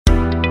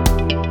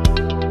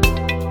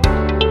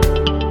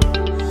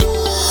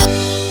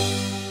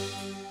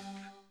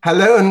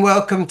Hello and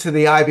welcome to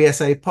the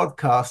IBSA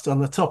podcast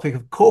on the topic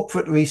of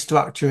corporate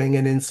restructuring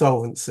and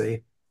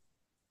insolvency.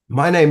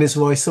 My name is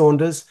Roy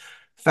Saunders,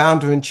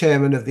 founder and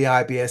chairman of the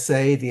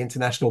IBSA, the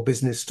International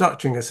Business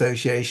Structuring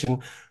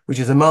Association, which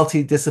is a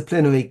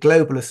multidisciplinary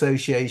global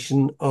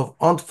association of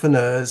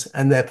entrepreneurs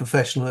and their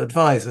professional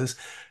advisors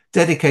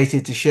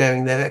dedicated to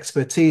sharing their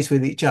expertise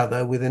with each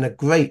other within a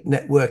great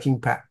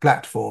networking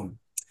platform.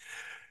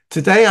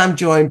 Today, I'm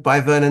joined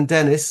by Vernon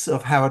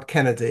of Howard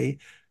Kennedy,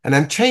 and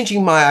I'm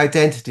changing my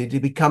identity to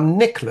become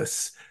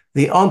Nicholas,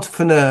 the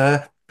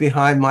entrepreneur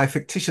behind my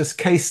fictitious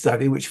case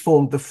study, which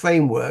formed the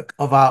framework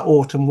of our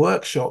autumn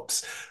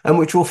workshops and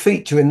which will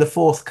feature in the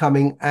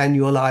forthcoming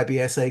annual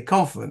IBSA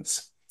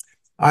conference.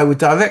 I would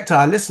direct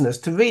our listeners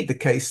to read the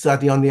case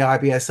study on the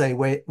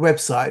IBSA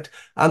website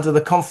under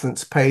the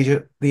conference page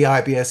at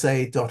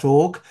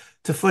theibsa.org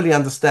to fully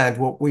understand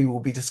what we will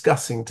be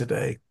discussing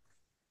today.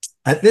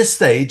 At this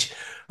stage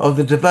of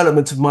the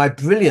development of my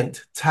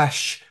brilliant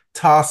task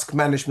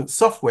management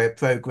software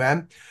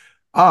program,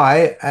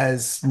 I,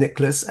 as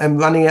Nicholas, am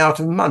running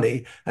out of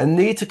money and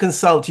need to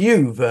consult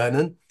you,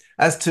 Vernon,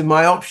 as to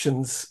my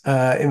options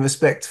in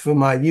respect for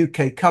my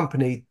UK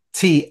company,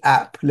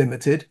 T-App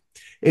Limited,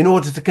 in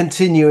order to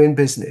continue in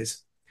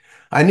business.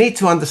 I need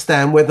to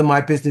understand whether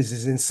my business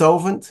is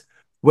insolvent,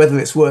 whether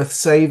it's worth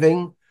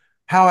saving,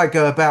 how I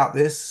go about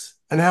this,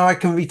 and how I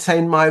can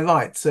retain my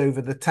rights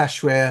over the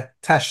Tash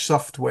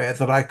software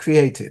that I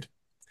created.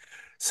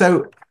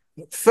 So,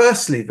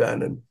 firstly,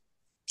 Vernon,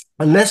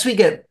 unless we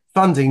get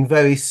funding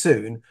very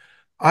soon,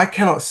 I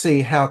cannot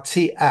see how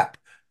T-App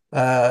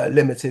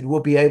Limited will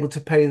be able to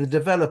pay the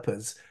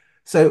developers.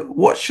 So,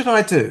 what should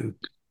I do?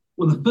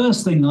 Well, the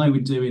first thing I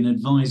would do in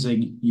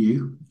advising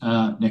you,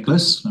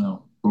 Nicholas,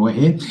 Roy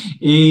here,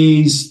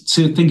 is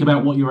to think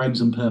about what your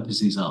aims and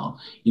purposes are.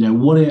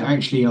 What it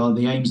actually are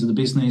the aims of the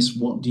business.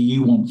 What do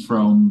you want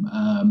from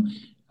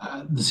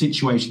the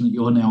situation that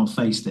you're now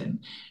faced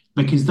in?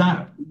 Because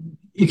that,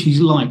 if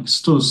you like,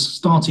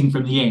 starting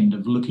from the end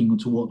of looking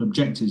to what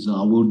objectives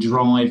are, will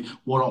drive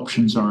what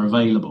options are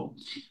available.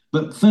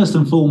 But first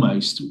and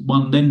foremost,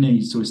 one then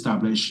needs to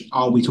establish,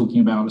 are we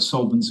talking about a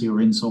solvency or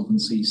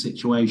insolvency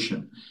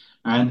situation?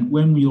 And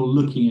when you're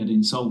looking at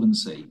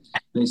insolvency,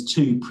 there's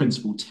two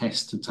principal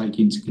tests to take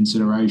into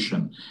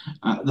consideration.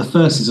 The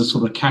first is a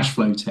sort of cash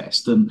flow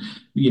test. And,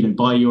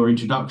 by your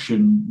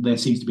introduction, there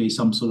seems to be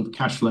some sort of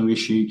cash flow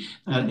issue,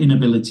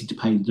 inability to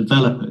pay the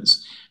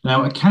developers.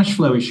 Now, a cash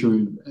flow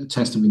issue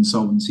test of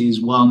insolvency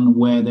is one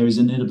where there is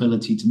an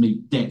inability to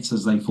meet debts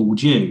as they fall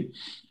due.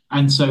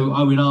 And so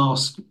I would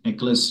ask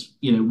Nicholas,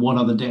 what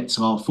other debts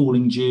are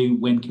falling due?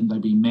 When can they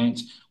be met?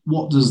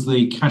 What does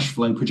the cash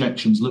flow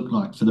projections look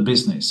like for the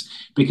business?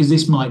 Because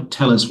this might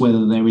tell us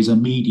whether there is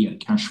immediate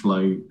cash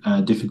flow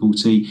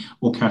difficulty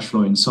or cash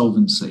flow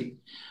insolvency.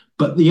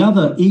 But the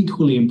other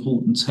equally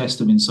important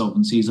test of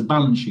insolvency is a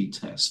balance sheet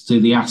test. Do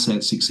the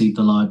assets exceed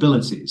the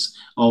liabilities?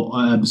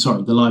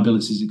 The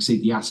liabilities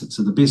exceed the assets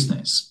of the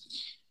business.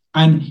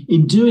 And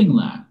in doing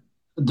that,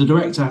 the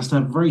director has to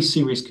have very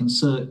serious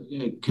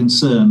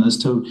concern as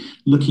to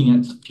looking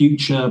at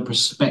future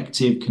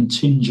prospective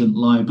contingent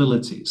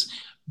liabilities,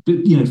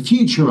 but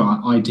future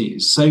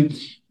ideas. So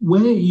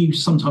where you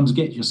sometimes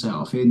get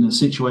yourself in a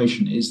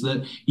situation is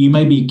that you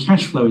may be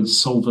cash flow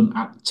insolvent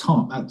at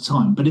the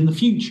time, but in the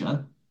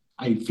future,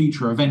 a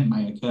future event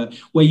may occur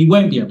where you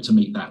won't be able to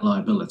meet that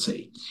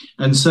liability.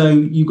 And so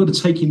you've got to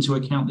take into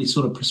account this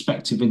sort of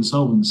prospective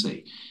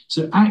insolvency.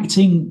 So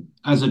acting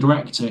as a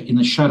director in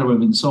the shadow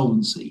of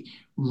insolvency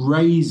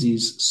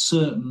raises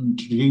certain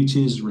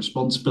duties,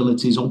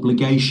 responsibilities,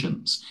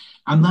 obligations.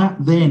 And that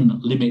then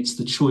limits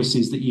the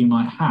choices that you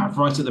might have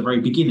right at the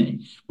very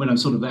beginning when I'm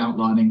sort of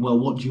outlining, well,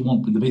 what do you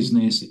want with the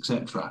business,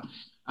 etc.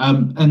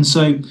 And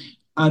so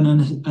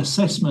an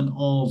assessment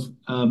of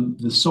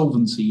the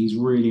solvency is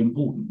really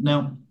important.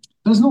 Now,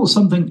 that's not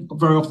something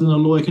very often a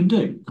lawyer can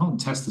do. You can't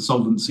test the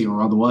solvency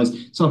or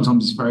otherwise.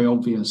 Sometimes it's very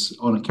obvious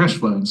on a cash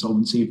flow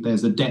insolvency. If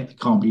there's a debt that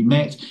can't be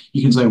met,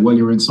 you can say, well,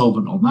 you're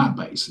insolvent on that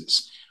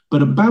basis.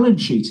 But a balance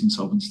sheet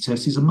insolvency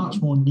test is a much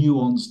more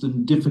nuanced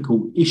and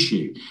difficult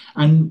issue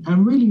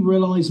and really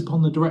relies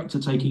upon the director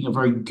taking a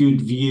very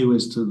good view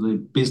as to the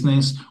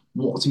business,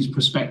 what his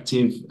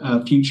prospective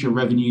future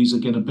revenues are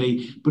going to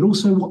be, but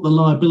also what the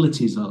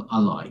liabilities are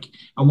like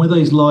and whether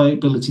those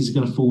liabilities are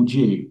going to fall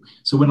due.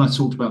 So when I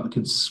talked about the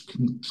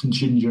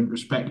contingent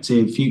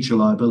respective future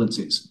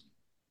liabilities,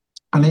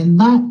 and in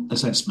that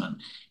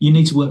assessment, you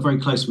need to work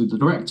very closely with the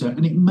director,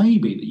 and it may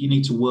be that you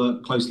need to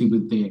work closely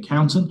with the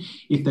accountant.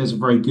 If there's a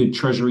very good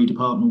treasury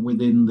department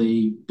within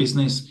the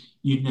business,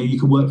 you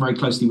can work very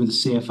closely with the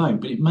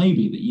CFO, but it may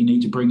be that you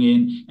need to bring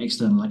in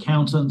external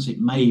accountants. It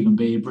may even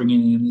be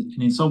bringing in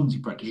an insolvency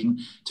practitioner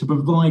to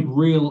provide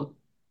real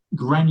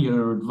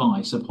granular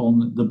advice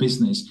upon the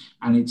business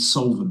and its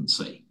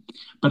solvency.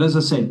 But as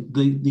I said,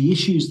 the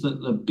issues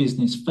that the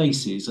business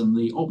faces and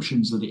the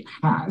options that it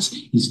has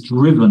is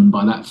driven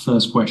by that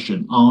first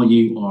question, are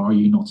you or are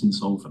you not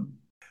insolvent?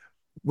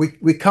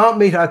 we can't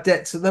meet our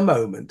debts at the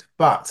moment,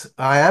 but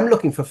I am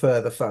looking for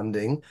further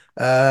funding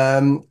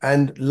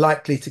and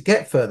likely to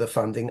get further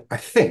funding, I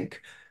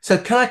think. So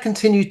can I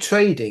continue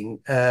trading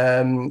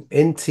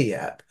in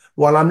TAP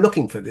while I'm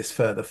looking for this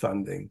further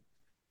funding?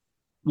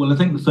 Well, I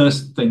think the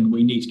first thing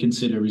we need to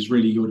consider is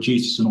really your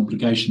duties and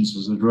obligations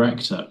as a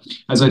director.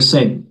 As I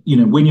said,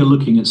 when you're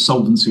looking at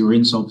solvency or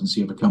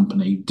insolvency of a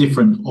company,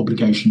 different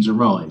obligations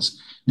arise.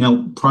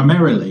 Now,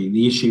 primarily,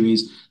 the issue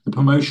is the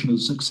promotional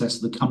success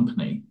of the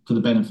company for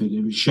the benefit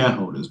of its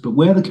shareholders. But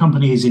where the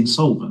company is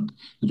insolvent,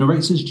 the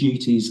director's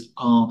duties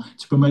are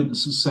to promote the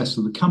success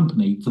of the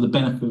company for the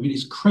benefit of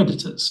its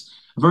creditors.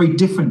 A very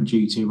different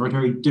duty, a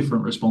very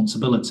different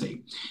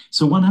responsibility.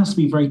 So one has to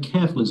be very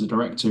careful as a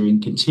director in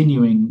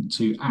continuing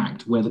to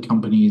act where the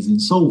company is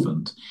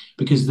insolvent,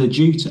 because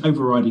the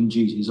overriding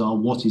duties are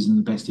what is in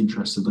the best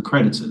interest of the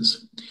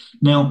creditors.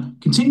 Now,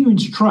 continuing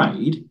to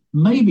trade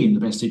may be in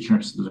the best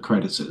interest of the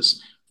creditors.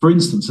 For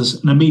instance,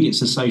 an immediate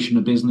cessation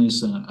of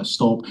business, a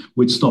stop,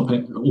 would stop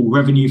all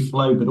revenue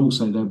flow, but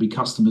also there'd be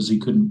customers who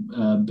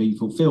couldn't be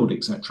fulfilled,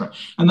 etc.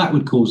 And that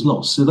would cause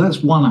loss. So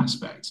that's one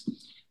aspect.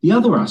 The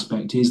other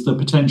aspect is the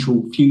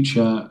potential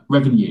future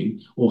revenue,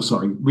 or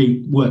sorry,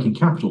 working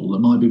capital that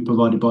might be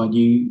provided by a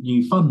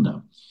new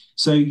funder.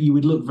 So you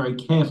would look very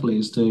carefully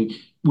as to,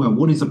 well,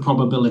 what is the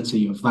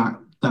probability of that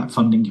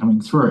funding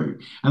coming through?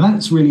 And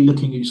that's really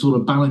looking at sort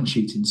of balance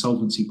sheet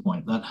insolvency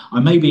point, that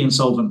I may be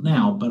insolvent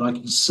now, but I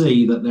can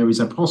see that there is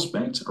a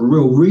prospect, a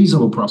real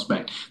reasonable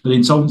prospect, that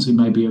insolvency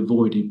may be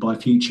avoided by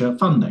future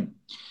funding.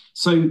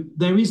 So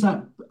there is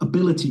that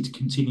ability to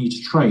continue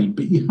to trade,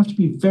 but you have to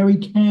be very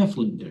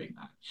careful in doing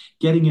that,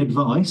 getting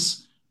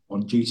advice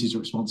on duties or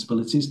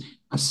responsibilities,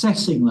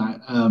 assessing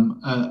that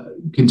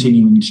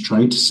continuing to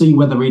trade to see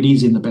whether it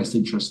is in the best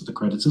interest of the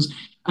creditors,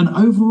 and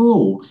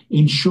overall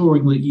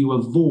ensuring that you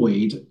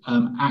avoid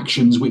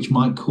actions which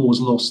might cause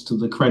loss to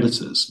the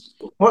creditors.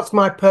 What's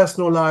my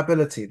personal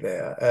liability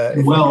there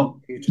if I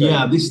Well, continue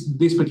yeah, trading?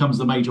 this becomes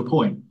the major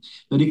point,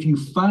 that if you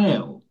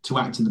fail to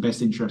act in the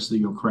best interest of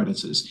your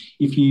creditors,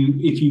 if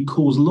you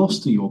cause loss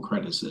to your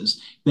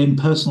creditors, then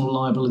personal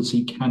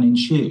liability can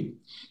ensue.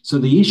 So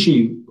the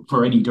issue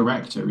for any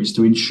director is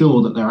to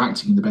ensure that they're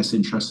acting in the best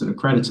interest of the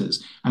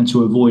creditors and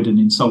to avoid an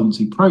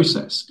insolvency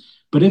process.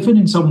 But if an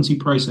insolvency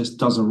process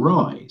does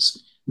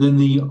arise, then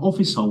the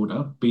office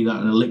holder, be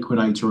that a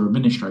liquidator or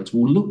administrator,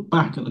 will look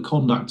back at the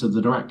conduct of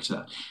the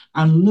director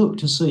and look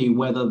to see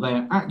whether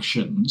their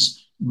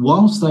actions,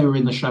 whilst they were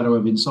in the shadow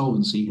of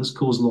insolvency, has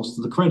caused loss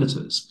to the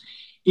creditors.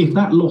 If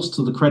that loss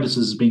to the creditors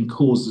has been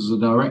caused as a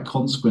direct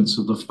consequence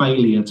of the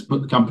failure to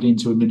put the company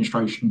into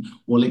administration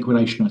or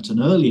liquidation at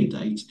an earlier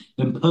date,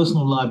 then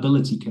personal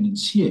liability can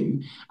ensue,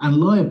 and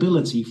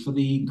liability for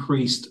the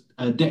increased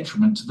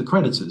detriment to the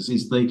creditors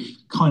is the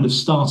kind of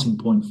starting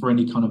point for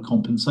any kind of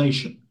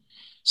compensation.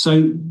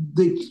 So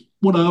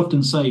what I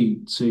often say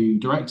to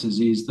directors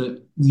is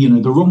that,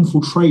 the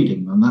wrongful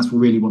trading, and that's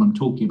really what I'm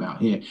talking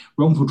about here.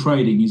 Wrongful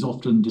trading is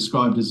often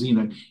described as,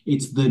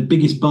 it's the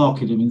biggest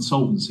market of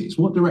insolvency. It's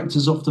what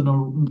directors often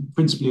are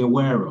principally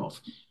aware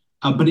of.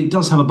 But it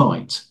does have a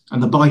bite,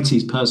 and the bite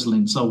is personal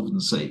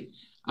insolvency.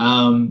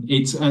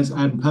 It's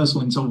and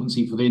personal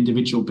insolvency for the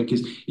individual,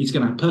 because it's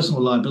going to have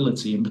personal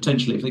liability, and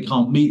potentially, if they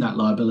can't meet that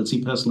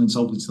liability, personal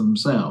insolvency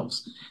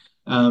themselves.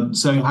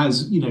 So it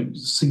has,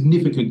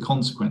 significant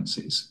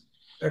consequences.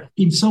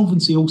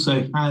 Insolvency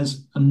also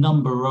has a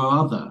number of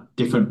other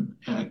different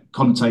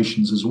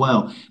connotations as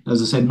well. As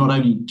I said, not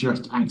only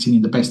just acting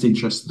in the best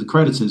interest of the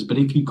creditors, but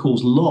if you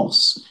cause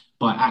loss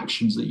by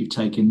actions that you've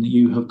taken,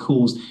 you have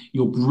caused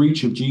your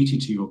breach of duty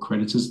to your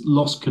creditors,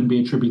 loss can be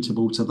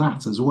attributable to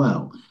that as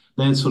well.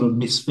 There's sort of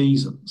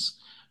misfeasance.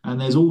 And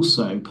there's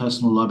also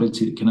personal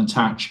liability that can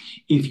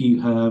attach if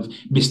you have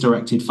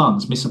misdirected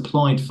funds,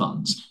 misapplied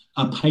funds,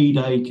 paid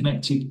a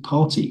connected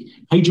party,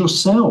 paid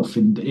yourself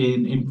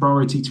in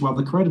priority to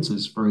other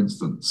creditors, for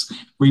instance,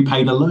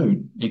 repaid a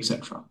loan,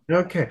 etc.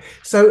 Okay.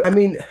 So, I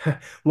mean,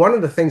 one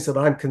of the things that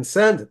I'm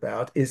concerned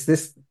about is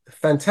this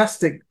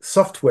fantastic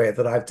software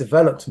that I've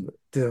developed,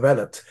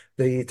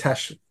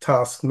 the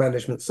task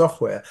management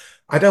software.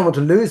 I don't want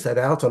to lose that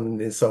out on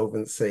an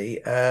insolvency.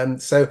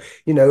 So,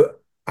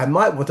 I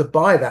might want to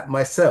buy that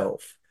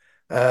myself.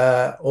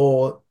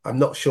 Or I'm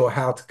not sure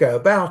how to go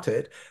about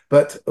it,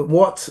 but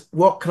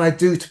what can I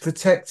do to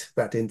protect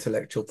that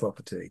intellectual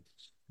property?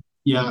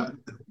 Yeah,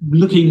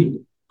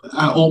 looking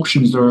at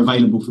options that are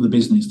available for the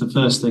business, the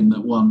first thing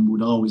that one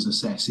would always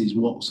assess is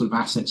what sort of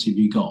assets have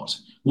you got?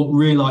 What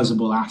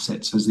realizable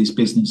assets has this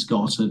business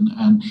got,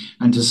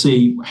 and to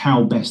see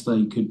how best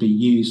they could be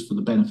used for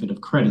the benefit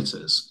of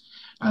creditors.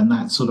 And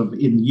that's sort of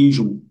in the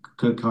usual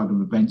kind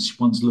of events,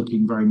 one's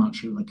looking very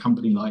much at a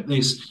company like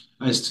this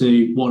as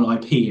to what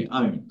IP it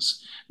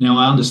owns. Now,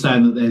 I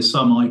understand that there's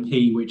some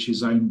IP which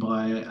is owned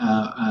by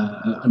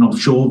an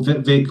offshore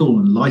vehicle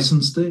and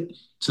licensed it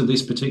to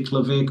this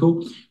particular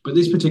vehicle, but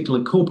this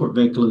particular corporate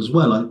vehicle as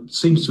well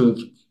seems to have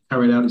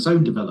carried out its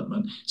own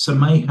development, so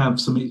may have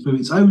some of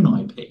its own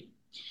IP.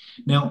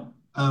 Now,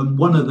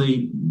 one of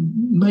the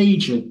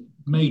major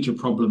major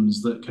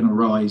problems that can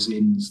arise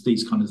in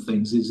these kind of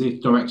things is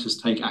if directors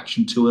take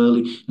action too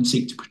early and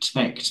seek to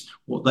protect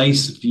what they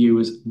view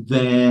as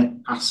their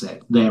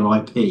asset, their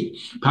IP,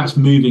 perhaps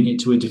moving it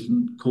to a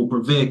different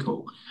corporate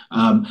vehicle.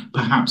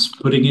 Perhaps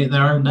putting it in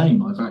their own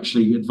name. I've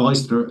actually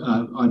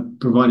I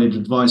provided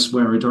advice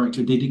where a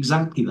director did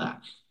exactly that.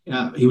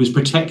 He was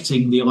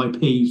protecting the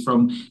IP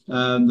from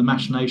the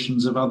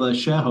machinations of other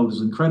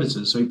shareholders and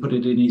creditors, so he put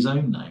it in his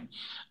own name.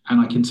 And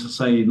I can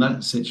say in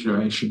that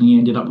situation, he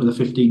ended up with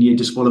a 15-year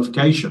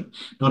disqualification,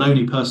 not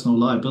only personal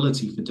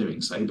liability for doing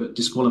so, but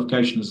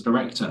disqualification as a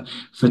director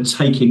for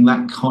taking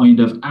that kind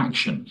of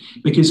action.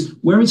 Because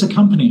where it's a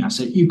company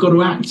asset, you've got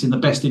to act in the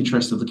best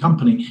interest of the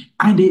company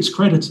and its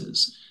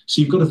creditors. So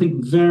you've got to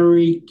think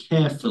very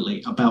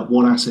carefully about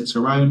what assets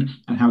are owned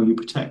and how you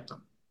protect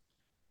them.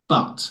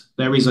 But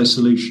there is a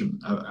solution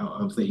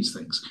of these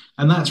things.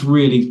 And that's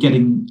really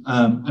getting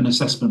an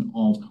assessment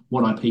of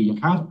what IP you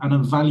have and a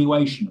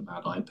valuation of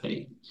that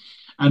IP.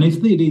 And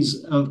if it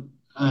is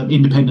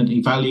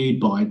independently valued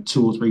by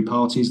two or three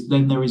parties,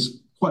 then there is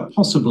quite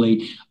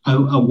possibly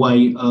a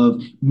way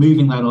of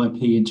moving that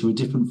IP into a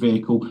different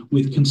vehicle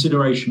with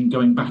consideration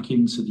going back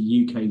into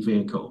the UK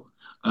vehicle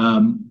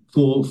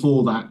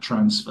for that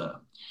transfer.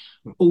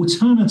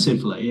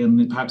 Alternatively,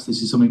 and perhaps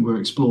this is something we'll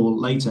explore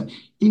later,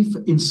 if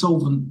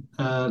insolvent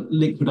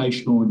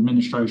liquidation or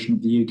administration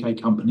of the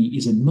UK company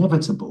is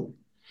inevitable,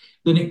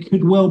 then it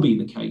could well be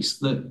the case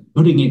that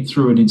putting it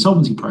through an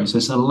insolvency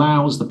process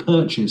allows the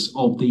purchase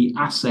of the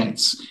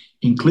assets,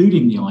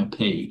 including the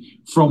IP,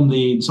 from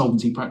the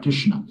insolvency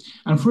practitioner.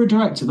 And for a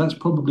director, that's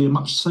probably a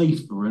much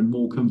safer and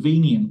more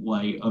convenient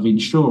way of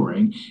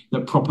ensuring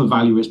that proper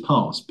value is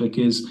passed,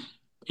 because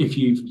if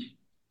you've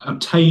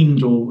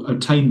obtained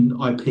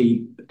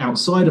IP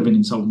outside of an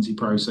insolvency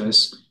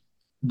process,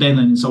 then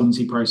an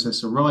insolvency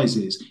process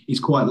arises, it's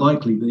quite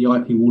likely that the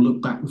IP will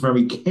look back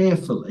very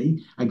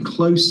carefully and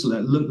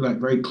look back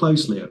very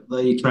closely at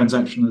the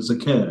transaction that's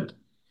occurred.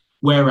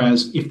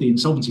 Whereas if the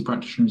insolvency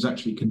practitioner is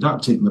actually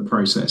conducting the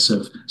process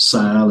of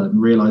sale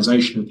and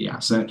realization of the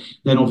asset,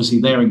 then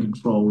obviously they're in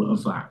control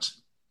of that.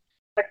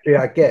 Actually,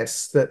 I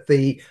guess that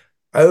the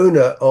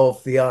owner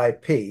of the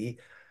IP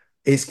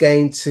is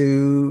going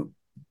to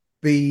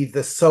be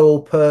the sole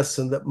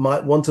person that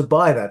might want to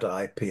buy that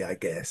IP, I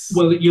guess.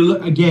 Well, you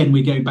look again.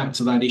 We go back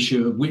to that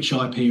issue of which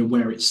IP and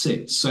where it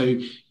sits. So,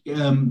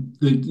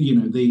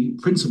 the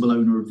principal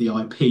owner of the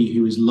IP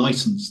who has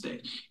licensed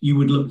it, you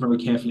would look very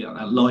carefully at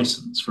that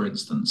license, for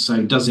instance.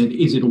 So,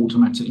 is it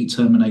automatically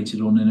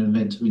terminated on an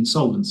event of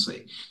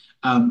insolvency?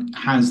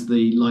 Has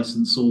the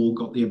licensor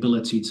got the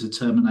ability to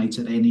terminate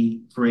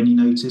for any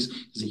notice?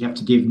 Does he have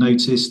to give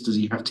notice? Does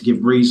he have to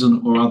give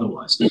reason or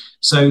otherwise?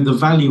 So the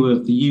value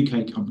of the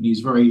UK company is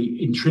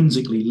very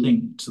intrinsically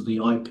linked to the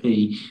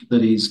IP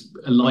that is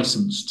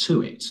licensed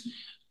to it,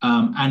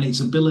 and its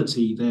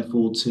ability,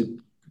 therefore,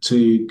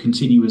 to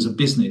continue as a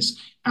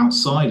business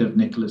outside of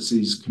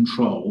Nicholas's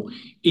control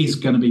is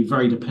going to be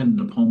very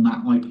dependent upon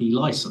that IP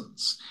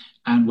license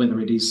and whether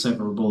it is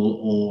severable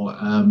or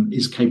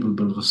is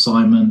capable of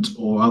assignment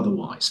or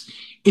otherwise.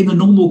 In the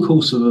normal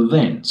course of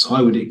events,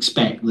 I would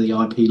expect the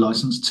IP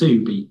license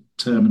to be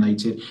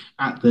terminated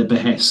at the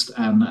behest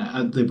and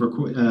at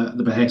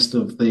the behest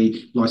of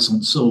the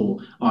licensor,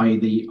 i.e.,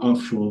 the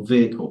offshore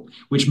vehicle,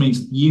 which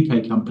means the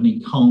UK company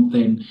can't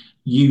then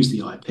use the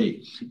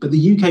IP. But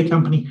the UK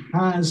company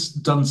has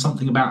done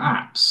something about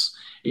apps.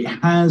 It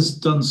has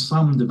done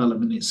some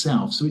development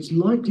itself, so it's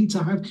likely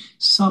to have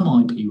some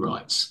IP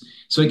rights.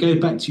 So it goes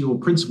back to your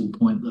principal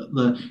point that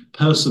the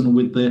person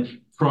with the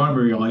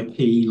primary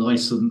IP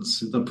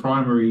license, the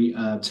primary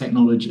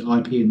technology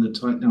IP in the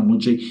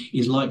technology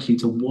is likely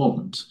to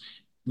want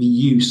the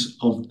use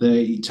of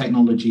the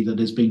technology that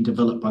has been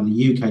developed by the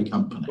UK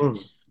company Mm.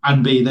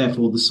 and be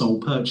therefore the sole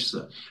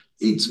purchaser.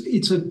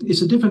 It's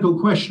a difficult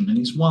question, and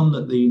it's one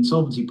that the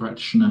insolvency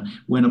practitioner,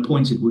 when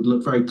appointed, would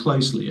look very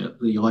closely at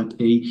the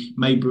IP.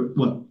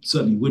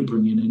 Certainly would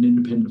bring in an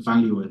independent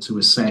valuer to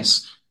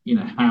assess,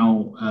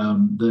 how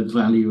the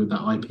value of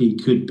that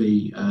IP could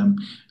be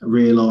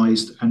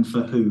realised and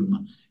for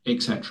whom,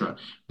 etc.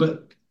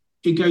 But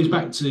it goes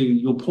back to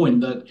your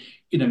point that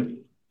in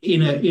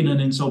an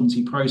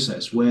insolvency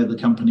process where the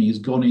company has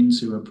gone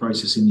into a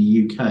process in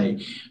the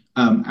UK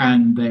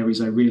and there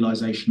is a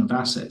realisation of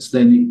assets,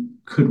 then it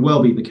could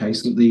well be the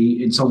case that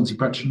the insolvency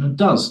practitioner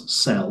does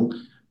sell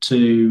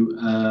to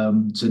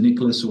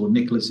Nicholas or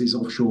Nicholas's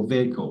offshore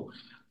vehicle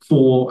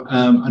for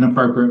an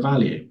appropriate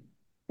value.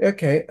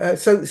 Okay,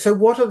 so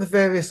what are the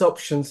various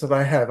options that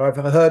I have? I've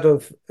heard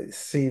of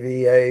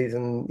CVAs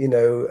and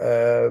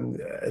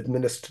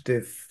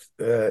administrative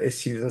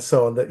issues and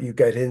so on that you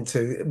get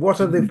into. What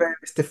are the Mhm.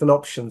 various different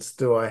options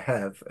do I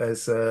have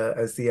as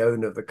the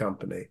owner of the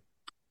company?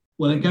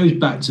 Well, it goes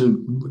back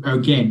to,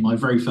 again, my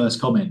very first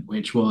comment,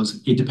 which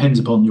was it depends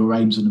upon your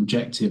aims and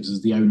objectives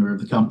as the owner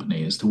of the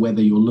company as to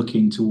whether you're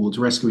looking towards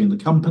rescuing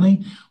the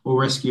company or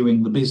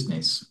rescuing the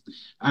business.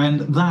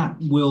 And that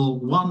will,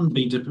 one,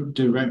 be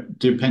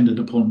dependent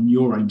upon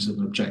your aims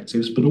and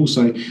objectives, but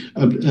also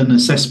an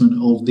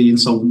assessment of the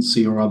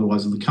insolvency or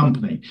otherwise of the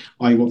company,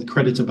 i.e., what the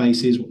creditor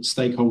base is, what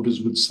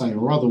stakeholders would say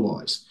or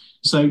otherwise.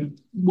 So,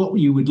 what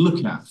you would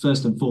look at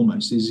first and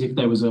foremost is if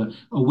there was a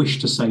wish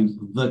to save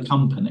the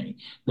company.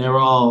 There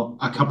are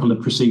a couple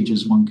of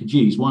procedures one could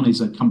use. One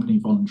is a company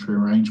voluntary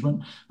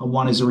arrangement, and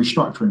one is a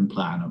restructuring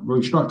plan.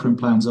 Restructuring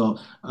plans are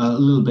a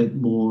little bit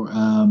more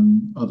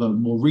of a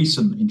more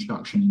recent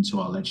introduction into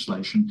our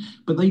legislation,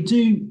 but they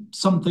do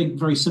something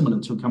very similar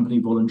to a company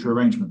voluntary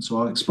arrangement. So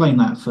I'll explain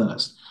that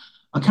first.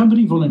 A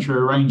company voluntary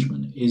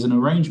arrangement is an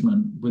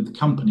arrangement with the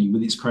company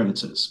with its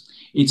creditors.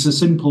 It's a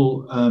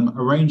simple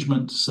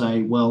arrangement to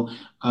say, well,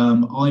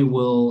 I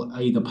will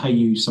either pay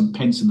you some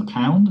pence in the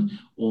pound,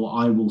 or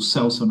I will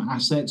sell some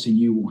assets and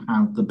you will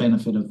have the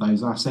benefit of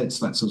those assets.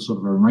 That's a sort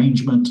of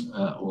arrangement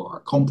or a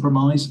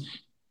compromise.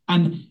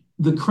 And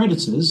the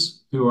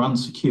creditors who are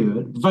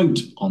unsecured vote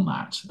on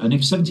that. And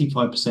if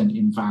 75%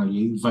 in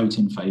value vote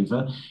in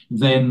favour,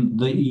 then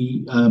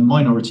the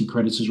minority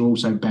creditors are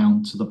also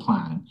bound to the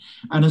plan.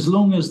 And as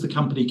long as the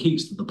company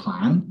keeps to the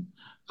plan,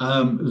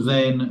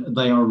 then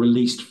they are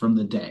released from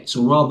the debts,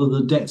 or rather,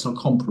 the debts are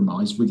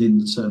compromised within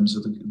the terms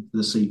of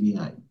the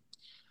CVA.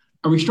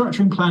 A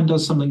restructuring plan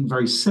does something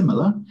very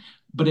similar,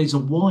 but it's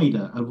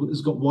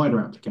got wider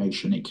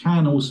application. It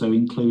can also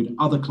include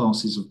other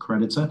classes of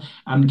creditor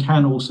and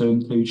can also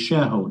include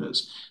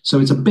shareholders. So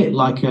it's a bit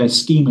like a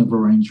scheme of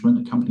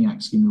arrangement, a Company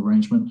Act scheme of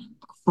arrangement,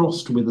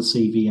 crossed with a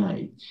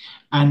CVA.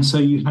 And so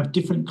you have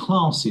different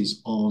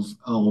classes of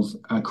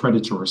a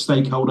creditor or a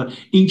stakeholder,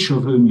 each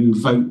of whom who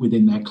vote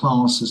within their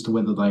class as to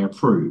whether they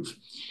approve.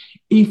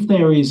 If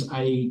there is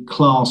a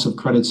class of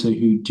creditor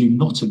who do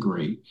not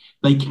agree,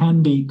 they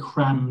can be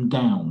crammed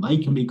down. They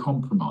can be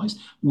compromised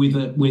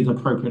with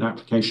appropriate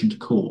application to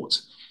court.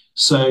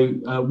 So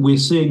we're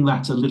seeing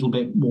that a little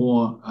bit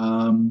more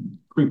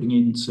creeping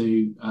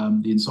into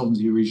the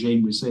insolvency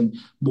regime. We're seeing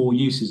more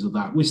uses of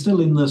that. We're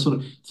still in the sort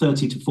of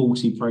 30 to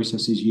 40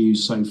 processes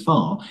used so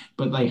far,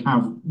 but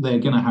they're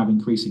going to have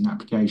increasing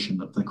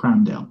application of the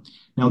cram down.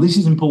 Now, this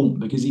is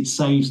important because it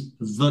saves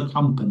the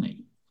company.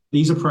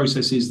 These are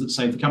processes that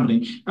save the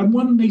company. And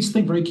one needs to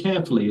think very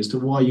carefully as to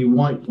why you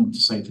might want to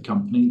save the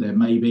company. There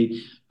may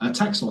be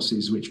tax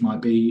losses, which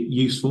might be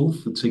useful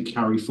to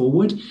carry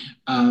forward.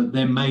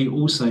 There may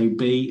also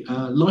be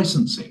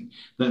licensing,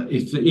 that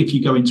if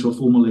you go into a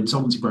formal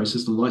insolvency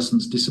process, the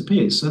license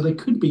disappears. So there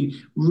could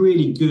be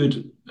really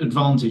good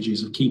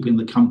advantages of keeping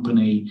the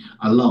company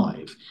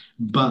alive.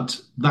 But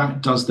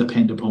that does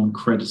depend upon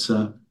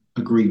creditor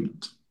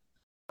agreement.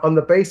 On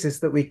the basis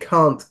that we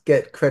can't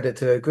get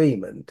creditor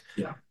agreement,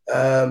 Yeah.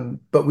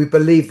 but we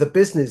believe the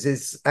business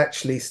is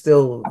actually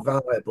still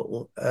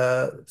viable.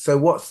 So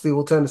what's the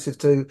alternative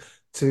to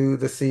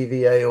the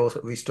CVA or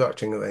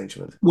restructuring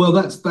arrangement? Well,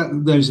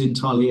 that goes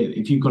entirely it.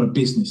 If you've got a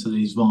business that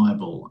is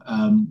viable,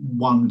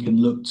 one can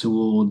look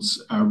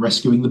towards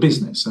rescuing the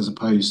business as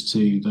opposed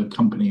to the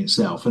company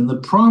itself. And the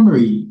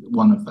primary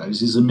one of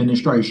those is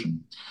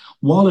administration.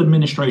 While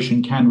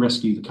administration can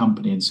rescue the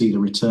company and see the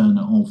return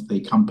of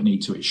the company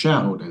to its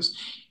shareholders,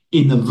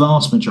 in the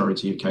vast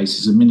majority of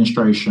cases,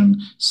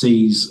 administration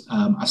sees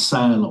a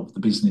sale of the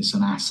business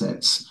and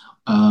assets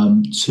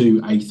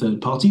to a third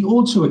party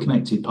or to a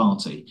connected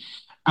party.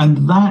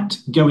 And that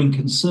going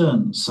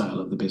concern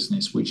sale of the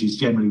business, which is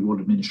generally what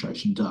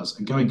administration does,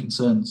 a going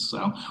concern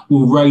sale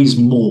will raise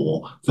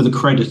more for the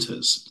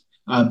creditors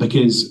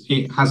because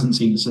it hasn't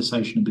seen a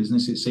cessation of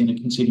business, it's seen a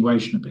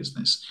continuation of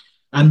business.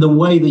 And the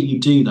way that you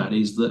do that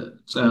is that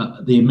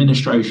the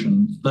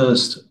administration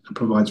first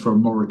provides for a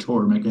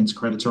moratorium against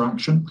creditor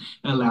action.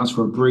 It allows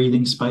for a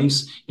breathing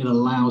space. It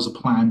allows a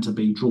plan to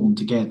be drawn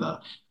together.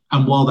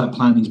 And while that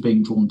plan is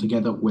being drawn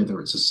together, whether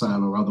it's a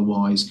sale or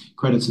otherwise,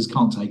 creditors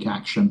can't take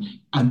action,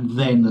 and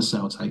then the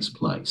sale takes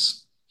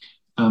place.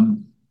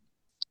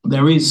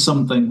 There is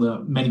something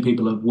that many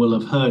people will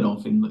have heard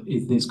of in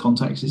this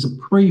context is a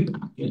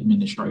pre-pack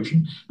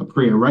administration, a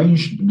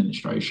pre-arranged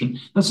administration.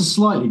 That's a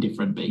slightly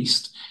different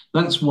beast.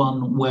 That's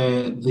one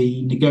where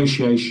the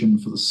negotiation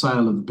for the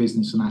sale of the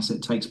business and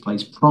asset takes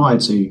place prior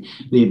to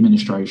the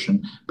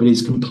administration, but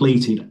is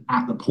completed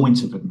at the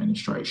point of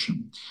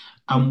administration.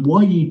 And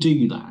why you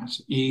do that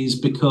is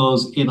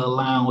because it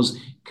allows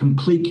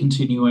complete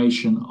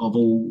continuation of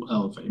all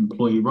of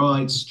employee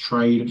rights,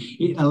 trade.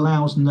 It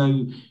allows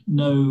we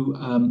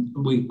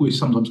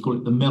sometimes call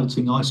it the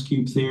melting ice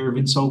cube theory of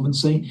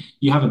insolvency.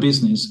 You have a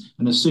business,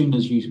 and as soon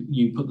as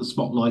you put the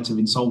spotlight of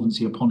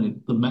insolvency upon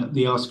it,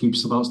 the ice cube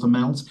starts to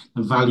melt,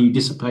 the value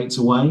dissipates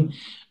away.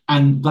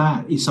 And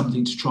that is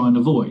something to try and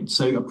avoid.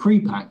 So a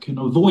pre-pack can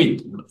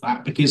avoid all of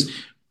that because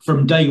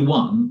from day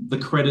one, the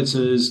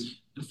creditors,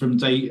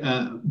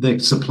 the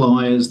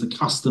suppliers, the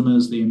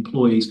customers, the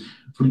employees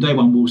from day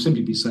one, we'll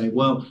simply be saying,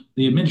 well,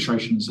 the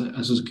administration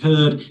has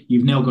occurred.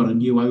 You've now got a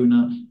new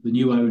owner. The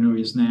new owner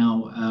is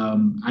now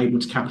able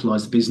to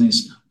capitalise the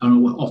business,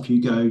 and off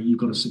you go. You've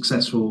got a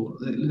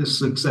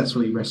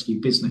successfully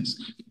rescued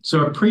business.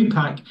 So a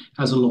pre-pack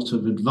has a lot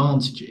of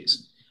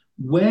advantages.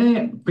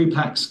 Where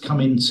pre-packs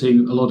come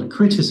into a lot of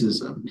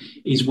criticism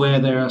is where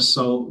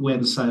where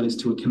the sale is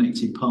to a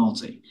connected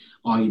party,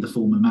 i.e., the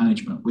former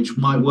management, which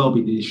might well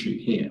be the issue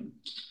here.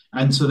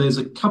 And so there's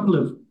a couple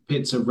of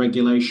bits of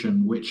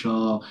regulation which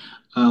are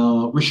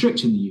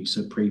restricting the use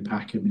of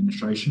pre-pack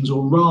administrations,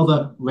 or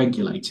rather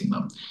regulating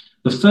them.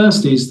 The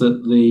first is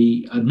that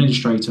the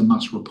administrator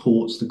must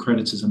report to the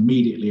creditors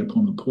immediately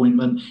upon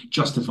appointment,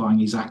 justifying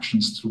his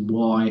actions to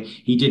why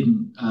he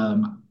didn't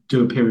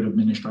do a period of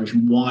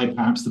administration, why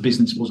perhaps the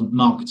business wasn't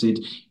marketed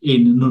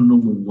in a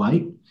normal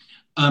way.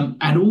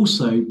 And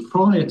also,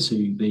 prior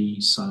to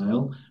the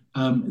sale,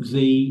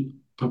 the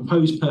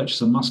proposed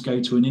purchaser must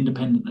go to an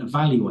independent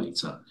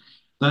evaluator.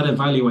 That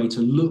evaluator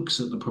looks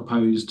at the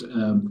proposed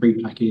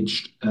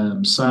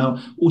prepackaged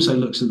sale, also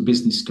looks at the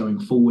business going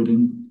forward,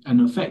 and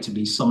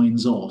effectively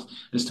signs off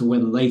as to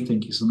whether they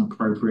think it's an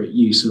appropriate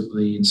use of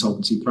the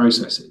insolvency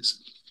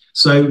processes.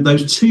 So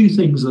those two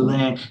things are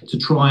there to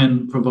try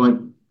and provide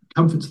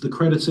comfort to the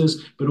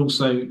creditors, but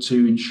also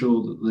to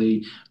ensure that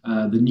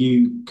the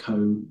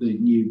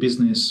new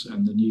business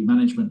and the new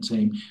management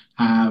team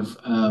have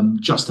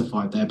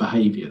justified their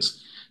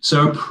behaviours.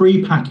 So a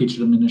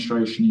pre-packaged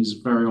administration is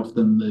very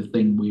often the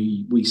thing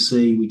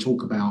we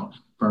talk about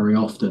very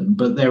often,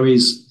 but there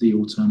is the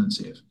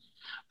alternative.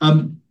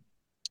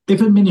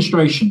 If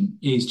administration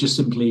is just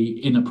simply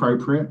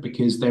inappropriate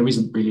because there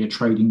isn't really a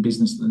trading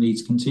business that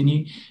needs to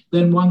continue,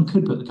 then one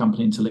could put the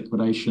company into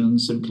liquidation and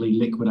simply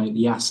liquidate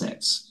the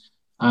assets.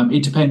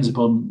 It depends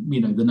upon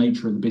the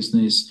nature of the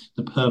business,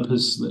 the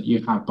purpose that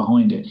you have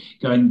behind it.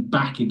 Going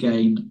back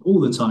again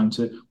all the time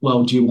to,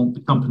 well, do you want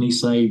the company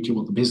saved? Do you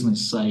want the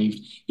business saved?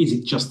 Is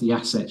it just the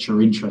assets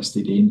you're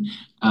interested in?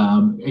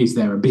 Is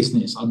there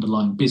a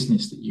underlying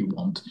business that you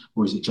want,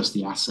 or is it just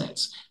the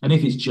assets? And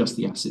if it's just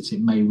the assets,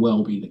 it may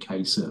well be the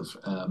case of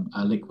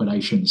a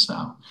liquidation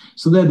sale.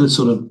 So they're the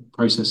sort of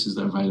processes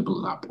that are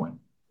available at that point.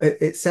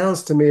 It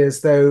sounds to me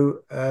as though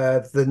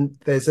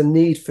there's a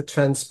need for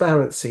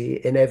transparency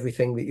in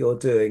everything that you're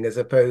doing, as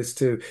opposed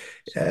to,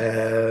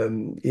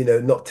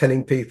 not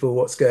telling people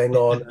what's going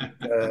on.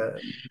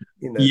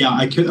 Yeah,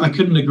 I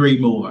couldn't agree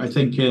more. I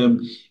think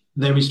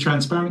there is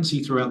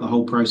transparency throughout the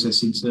whole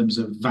process in terms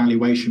of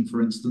valuation,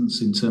 for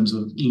instance, in terms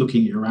of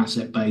looking at your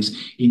asset base,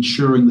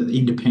 ensuring that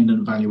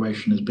independent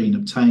valuation has been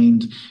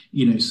obtained,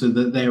 so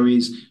that there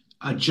is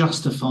a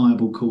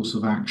justifiable course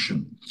of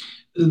action.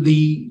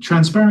 The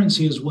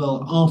transparency as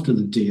well after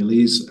the deal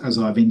is, as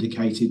I've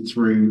indicated,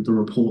 through the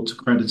report to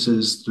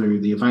creditors, through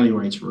the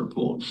evaluator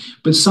report.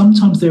 But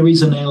sometimes there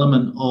is an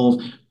element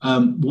of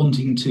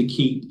wanting to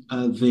keep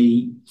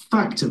the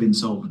fact of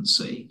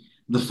insolvency,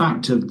 the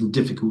fact of the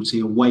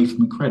difficulty, away from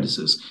the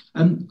creditors.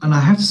 And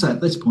I have to say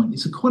at this point,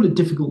 it's quite a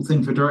difficult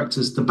thing for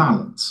directors to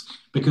balance,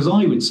 because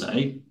I would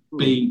say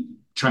be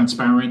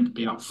transparent,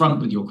 be upfront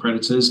with your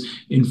creditors,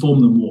 inform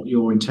them what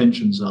your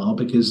intentions are,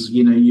 because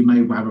you may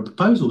have a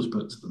proposal to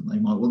put to them they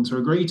might want to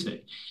agree to.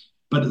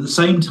 But at the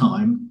same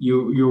time,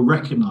 you're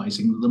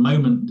recognizing that the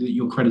moment that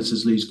your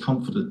creditors lose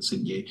confidence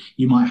in you,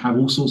 you might have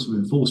all sorts of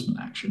enforcement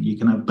action. You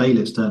can have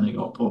bailiffs turning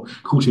up, or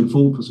court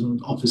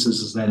enforcement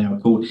officers, as they're now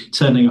called,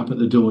 turning up at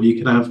the door. You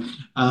could have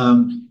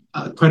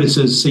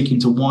creditors seeking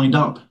to wind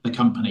up the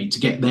company to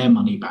get their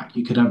money back.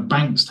 You could have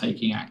banks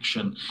taking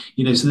action.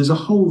 So there's a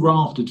whole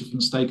raft of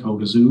different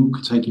stakeholders who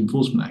could take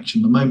enforcement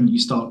action the moment you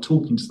start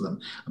talking to them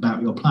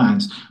about your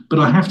plans. But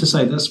I have to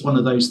say that's one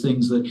of those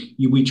things that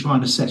we try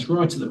and assess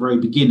right at the very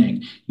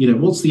beginning.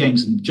 What's the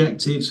aims and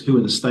objectives? Who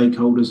are the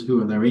stakeholders?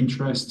 Who are their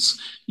interests?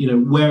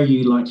 Where are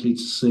you likely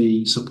to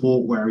see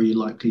support? Where are you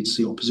likely to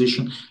see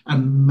opposition?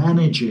 And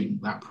managing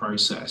that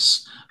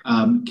process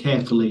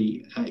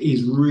carefully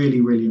is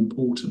really, really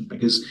important,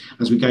 because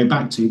as we go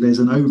back to, there's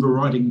an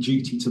overriding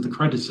duty to the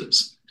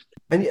creditors.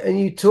 And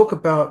you talk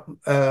about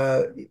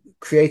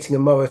creating a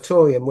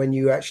moratorium when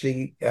you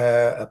actually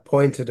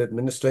appoint an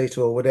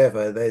administrator or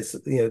whatever. There's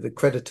the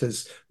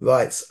creditors'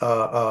 rights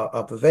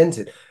are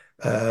prevented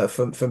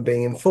from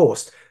being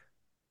enforced.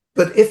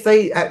 But if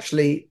they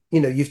actually,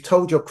 you've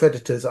told your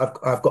creditors,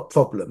 I've got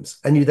problems,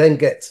 and you then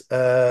get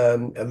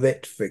a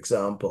writ, for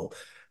example,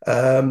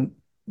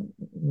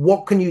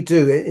 what can you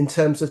do in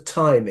terms of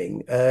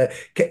timing?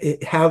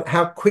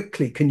 How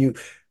quickly can you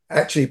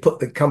actually put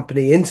the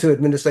company into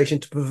administration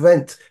to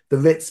prevent the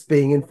writs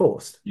being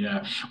enforced?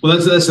 Yeah, well,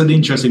 that's an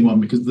interesting one,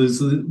 because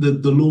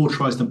the law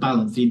tries to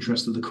balance the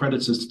interest of the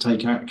creditors to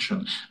take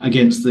action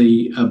against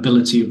the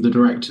ability of the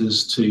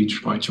directors to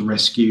try to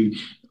rescue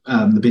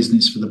the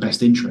business for the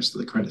best interest of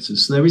the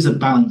creditors. So there is a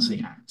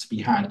balancing act to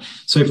be had.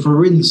 So,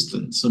 for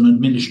instance, an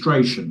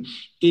administration,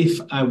 if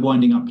a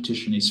winding up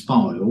petition is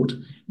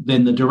filed,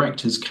 then the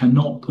directors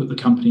cannot put the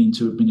company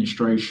into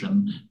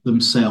administration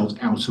themselves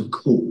out of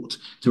court.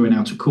 court through an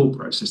out of court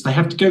process. They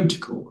have to go to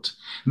court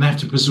and they have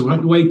to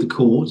persuade the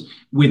court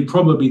with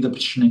probably the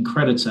petitioning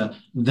creditor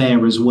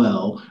there as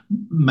well,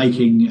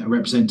 making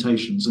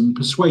representations and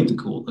persuade the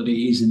court that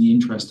it is in the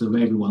interest of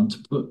everyone to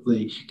put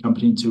the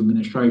company into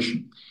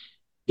administration.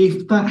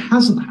 If that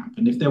hasn't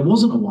happened, if there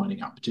wasn't a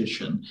winding up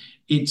petition,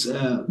 it's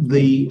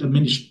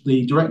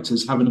the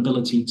directors have an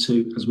ability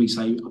to, as we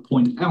say,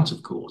 appoint out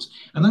of court,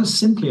 and that's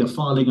simply a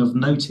filing of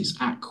notice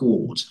at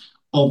court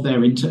of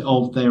their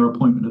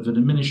appointment of an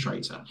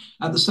administrator.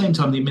 At the same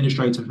time, the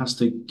administrator has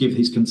to give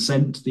his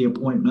consent to the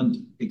appointment,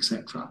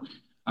 etc.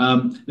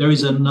 There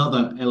is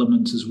another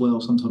element as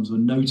well, sometimes a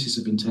notice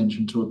of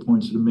intention to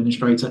appoint an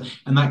administrator,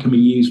 and that can be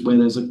used where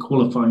there's a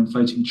qualifying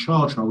floating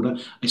charge holder,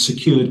 a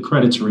secured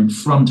creditor in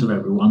front of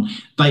everyone.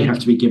 They have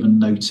to be given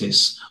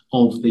notice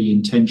of the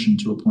intention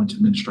to appoint an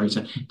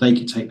administrator. They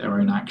can take their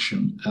own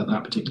action at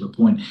that particular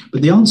point.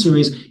 But the answer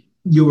is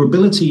your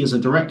ability as a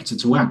director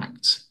to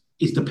act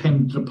is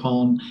dependent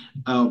upon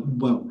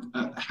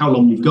how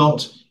long you've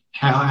got,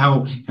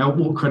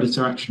 what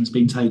creditor action has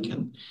been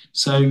taken.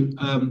 So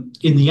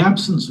in the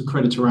absence of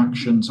creditor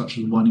action, such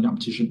as a winding up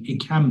petition, it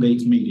can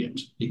be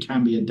immediate. It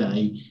can be a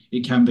day.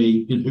 It can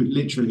be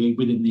literally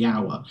within the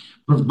hour,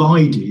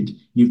 provided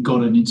you've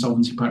got an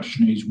insolvency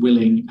practitioner who's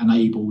willing and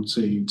able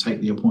to take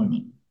the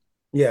appointment.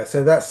 Yeah,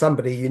 so that's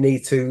somebody you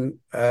need to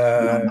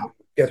Yeah,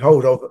 get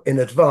hold of in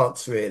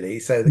advance, really,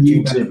 so that you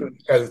you know who do.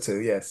 to go to.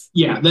 Yes.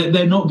 Yeah,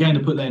 they're not going to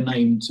put their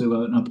name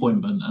to an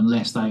appointment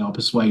unless they are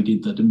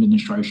persuaded that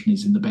administration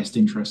is in the best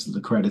interest of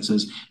the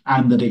creditors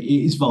and that it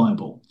is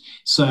viable.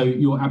 So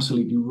you're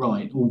absolutely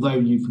right. Although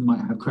you might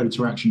have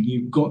creditor action,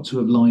 you've got to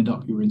have lined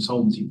up your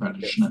insolvency Yes.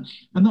 practitioner.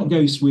 And that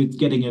goes with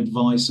getting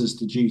advice as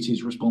to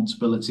duties,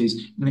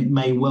 responsibilities. And it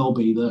may well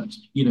be that,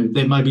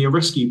 there may be a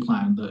rescue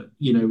plan that,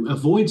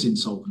 avoids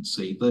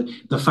insolvency.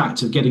 The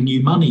fact of getting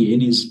new money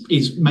in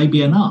is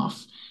maybe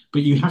enough.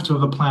 But you have to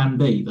have a plan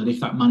B that if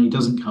that money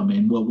doesn't come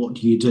in, well, what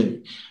do you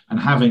do? And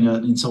having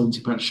an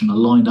insolvency practitioner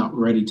lined up,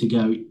 ready to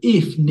go,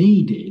 if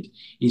needed,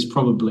 is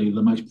probably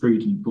the most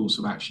prudent course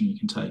of action you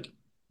can take.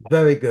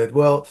 Very good.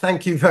 Well,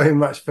 thank you very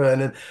much,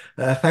 Vernon.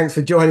 Thanks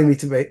for joining me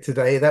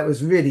today. That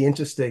was really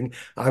interesting.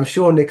 I'm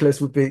sure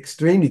Nicholas would be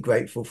extremely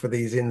grateful for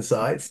these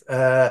insights.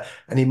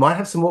 And he might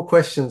have some more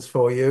questions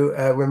for you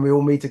when we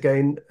all meet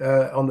again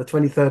on the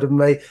 23rd of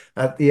May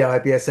at the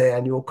IBSA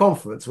annual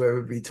conference, where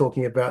we'll be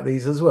talking about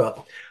these as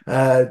well.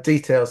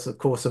 Details, of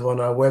course, are on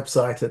our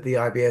website at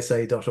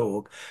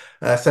theibsa.org.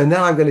 So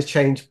now I'm going to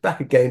change back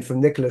again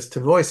from Nicholas to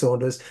Roy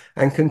Saunders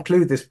and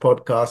conclude this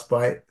podcast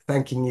by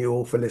thanking you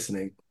all for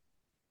listening.